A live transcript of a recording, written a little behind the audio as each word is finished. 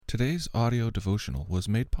Today's audio devotional was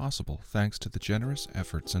made possible thanks to the generous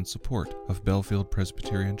efforts and support of Bellefield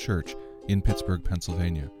Presbyterian Church in Pittsburgh,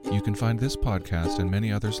 Pennsylvania. You can find this podcast and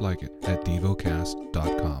many others like it at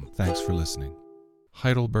devocast.com. Thanks for listening.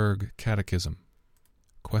 Heidelberg Catechism.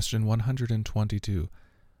 Question 122.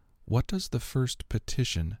 What does the first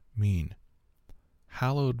petition mean?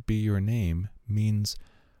 Hallowed be your name means,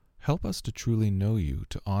 help us to truly know you,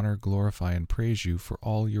 to honor, glorify, and praise you for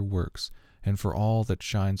all your works, and for all that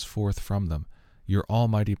shines forth from them, your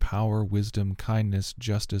almighty power, wisdom, kindness,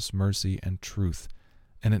 justice, mercy, and truth.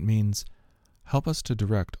 And it means, help us to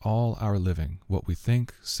direct all our living, what we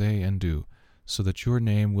think, say, and do, so that your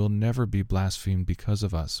name will never be blasphemed because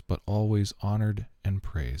of us, but always honored and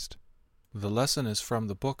praised. The lesson is from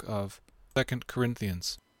the book of 2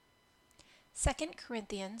 Corinthians. 2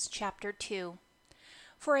 Corinthians chapter 2.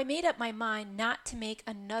 For I made up my mind not to make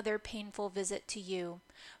another painful visit to you.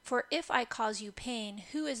 For if I cause you pain,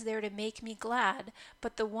 who is there to make me glad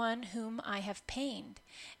but the one whom I have pained?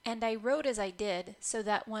 And I wrote as I did, so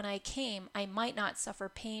that when I came I might not suffer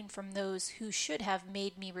pain from those who should have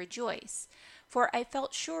made me rejoice. For I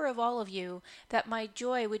felt sure of all of you, that my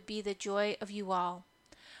joy would be the joy of you all.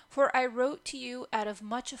 For I wrote to you out of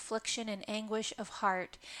much affliction and anguish of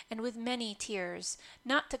heart, and with many tears,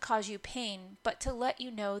 not to cause you pain, but to let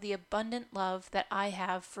you know the abundant love that I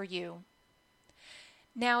have for you.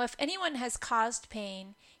 Now if anyone has caused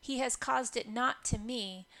pain, he has caused it not to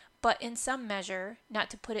me, but in some measure, not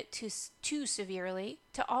to put it too severely,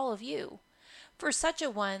 to all of you. For such a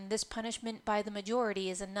one, this punishment by the majority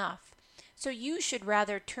is enough. So you should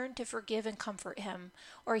rather turn to forgive and comfort him,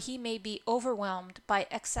 or he may be overwhelmed by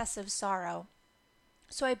excessive sorrow.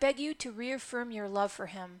 So I beg you to reaffirm your love for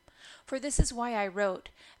him. For this is why I wrote,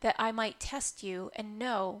 that I might test you and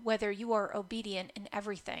know whether you are obedient in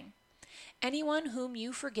everything. Anyone whom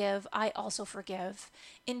you forgive, I also forgive.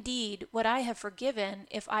 Indeed, what I have forgiven,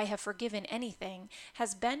 if I have forgiven anything,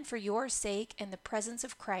 has been for your sake and the presence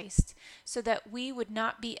of Christ, so that we would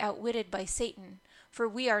not be outwitted by Satan, for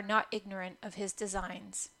we are not ignorant of his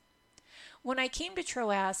designs. When I came to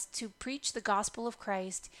Troas to preach the gospel of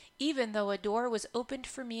Christ, even though a door was opened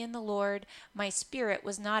for me in the Lord, my spirit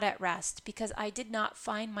was not at rest, because I did not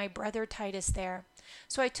find my brother Titus there.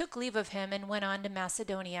 So I took leave of him and went on to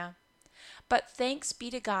Macedonia. But thanks be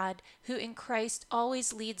to God, who in Christ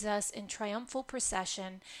always leads us in triumphal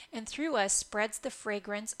procession, and through us spreads the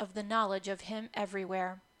fragrance of the knowledge of him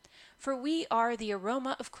everywhere. For we are the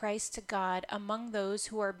aroma of Christ to God among those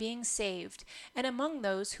who are being saved, and among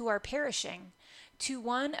those who are perishing. To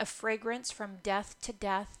one a fragrance from death to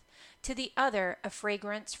death, to the other a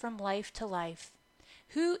fragrance from life to life.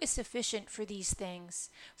 Who is sufficient for these things?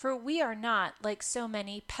 For we are not, like so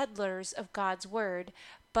many, peddlers of God's word,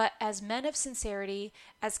 but as men of sincerity,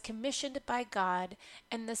 as commissioned by God,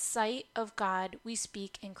 and the sight of God we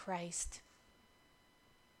speak in Christ.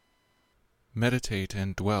 Meditate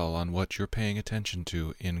and dwell on what you're paying attention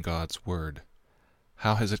to in God's Word.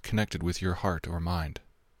 How has it connected with your heart or mind?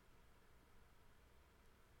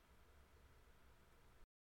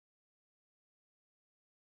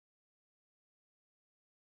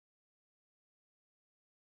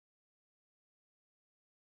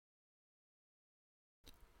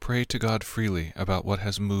 Pray to God freely about what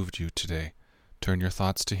has moved you today. Turn your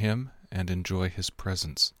thoughts to Him and enjoy His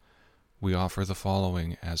presence. We offer the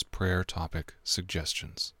following as prayer topic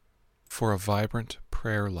suggestions. For a vibrant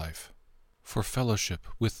prayer life. For fellowship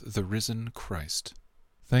with the risen Christ.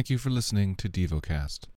 Thank you for listening to DevoCast.